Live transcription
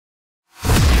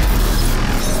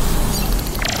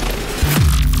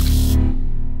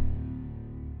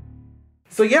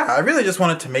So yeah, I really just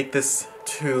wanted to make this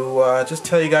to just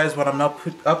tell you guys what I'm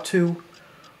up to,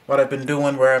 what I've been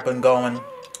doing, where I've been going,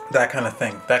 that kind of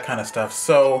thing, that kind of stuff.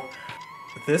 So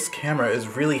this camera is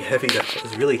really heavy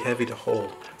to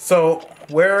hold. So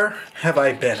where have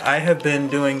I been? I have been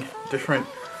doing different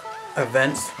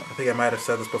events. I think I might have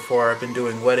said this before. I've been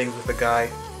doing weddings with a guy,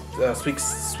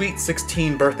 sweet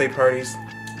 16 birthday parties.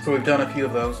 So we've done a few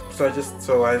of those.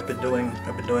 So I've been doing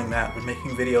that. I've been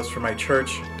making videos for my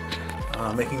church,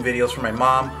 making videos for my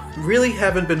mom. Really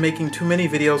haven't been making too many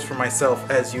videos for myself,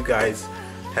 as you guys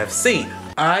have seen.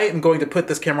 I am going to put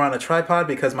this camera on a tripod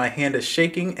because my hand is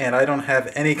shaking and I don't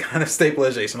have any kind of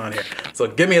stabilization on here. So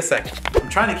give me a second. I'm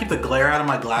trying to keep the glare out of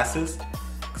my glasses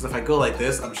because if I go like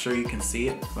this, I'm sure you can see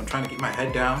it. So I'm trying to keep my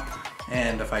head down,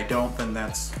 and if I don't, then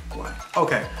that's why.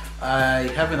 Okay, I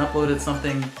haven't uploaded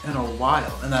something in a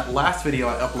while. And that last video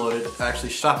I uploaded, I actually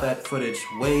shot that footage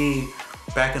way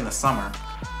back in the summer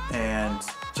and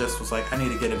just was like, I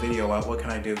need to get a video out, what can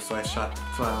I do? So I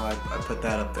put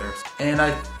that up there. And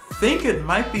I think it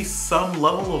might be some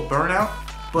level of burnout,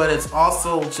 but it's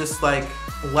also just like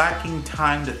lacking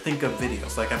time to think of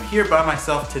videos. Like I'm here by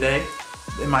myself today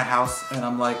in my house and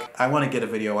I'm like, I want to get a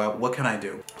video out, what can I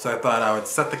do? So I thought I would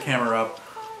set the camera up.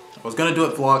 I was gonna do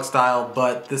it vlog style,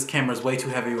 but this camera is way too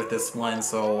heavy with this lens,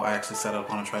 so I actually set it up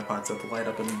on a tripod, set the light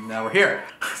up, and now we're here.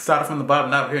 Started from the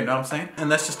bottom, now we're here, you know what I'm saying? And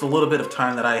that's just a little bit of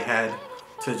time that I had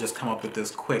to just come up with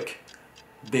this quick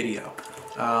video.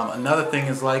 Another thing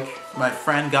is, like, my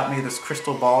friend got me this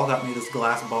crystal ball, got me this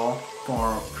glass ball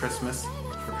for Christmas.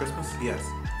 For Christmas? Yes.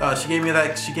 She gave me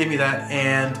that,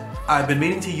 and I've been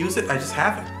meaning to use it, I just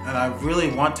haven't. And I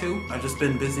really want to. I've just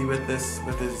been busy with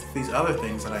these other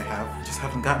things that I have. I just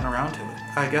haven't gotten around to it.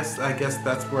 I guess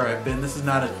that's where I've been. This is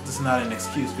not an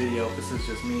excuse video. This is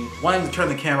just me wanting to turn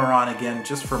the camera on again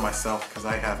just for myself, because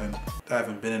I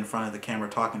haven't been in front of the camera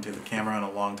talking to the camera in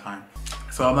a long time.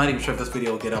 So I'm not even sure if this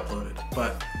video will get uploaded,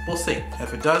 but we'll see.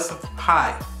 If it does,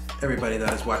 hi everybody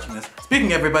that is watching this. Speaking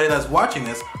of everybody that's watching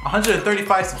this,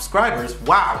 135 subscribers.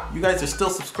 Wow, you guys are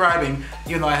still subscribing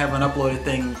even though I haven't uploaded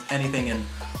anything in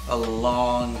a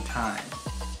long time.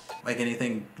 Like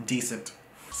anything decent.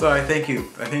 So I thank you.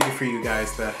 I thank you for you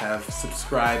guys that have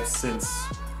subscribed since,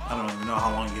 I don't even know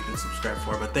how long you've been subscribed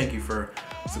for, but thank you for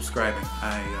subscribing.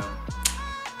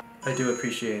 I do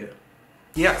appreciate it.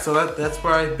 Yeah, so that's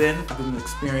where I've been. I've been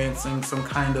experiencing some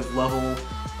kind of level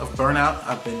of burnout.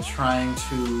 I've been trying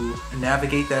to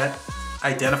navigate that,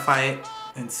 identify it,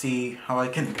 and see how I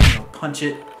can, punch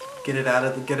it, get it out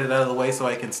of the way so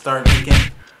I can start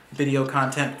making video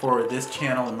content for this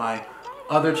channel and my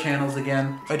other channels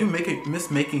again. I do miss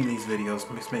making these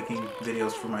videos, miss making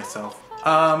videos for myself.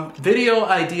 Video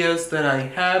ideas that I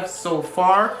have so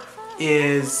far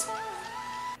is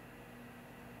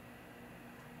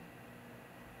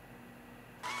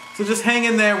so just hang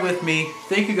in there with me.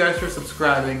 Thank you guys for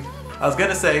subscribing. I was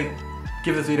gonna say,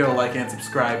 give this video a like and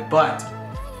subscribe, but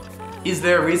is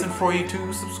there a reason for you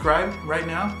to subscribe right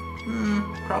now?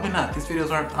 Probably not. These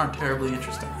videos aren't terribly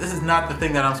interesting. This is not the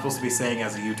thing that I'm supposed to be saying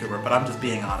as a YouTuber, but I'm just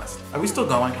being honest. Are we still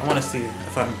going? I want to see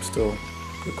if I'm still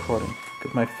recording,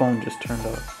 because my phone just turned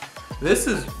off. This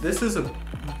is a,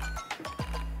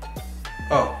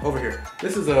 oh, over here.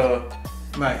 This is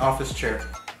my office chair.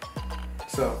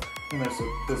 So, and there's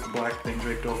this black thing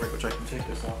draped over it, which I can take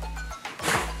this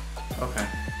off. Okay,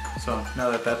 so now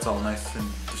that that's all nice and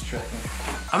distracting.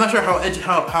 I'm not sure how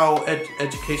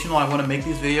educational I want to make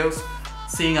these videos,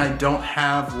 seeing I don't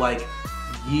have like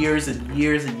years and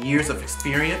years and years of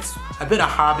experience. I've been a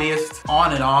hobbyist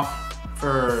on and off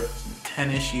for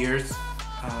 10-ish years,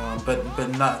 but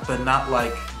not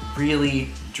like really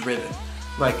driven.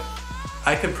 Like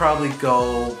I could probably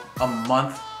go a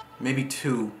month, maybe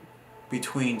 2,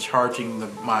 between charging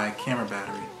my camera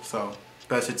battery. So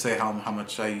that should say how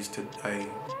much I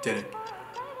did it.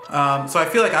 So I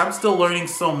feel like I'm still learning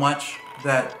so much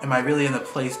that am I really in the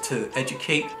place to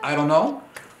educate? I don't know.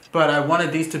 But I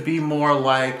wanted these to be more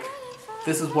like,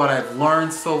 this is what I've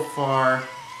learned so far.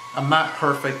 I'm not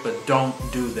perfect, but don't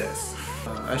do this.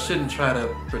 I shouldn't try to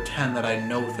pretend that I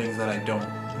know things that I don't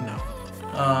know.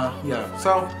 Yeah,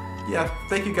 so yeah,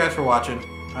 thank you guys for watching.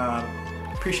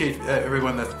 Appreciate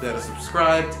everyone that has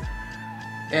subscribed.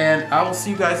 And I will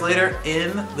see you guys later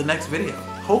in the next video.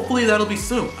 Hopefully that'll be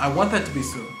soon. I want that to be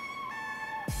soon.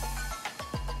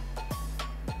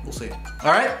 We'll see.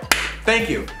 All right? Thank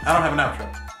you. I don't have an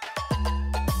outro.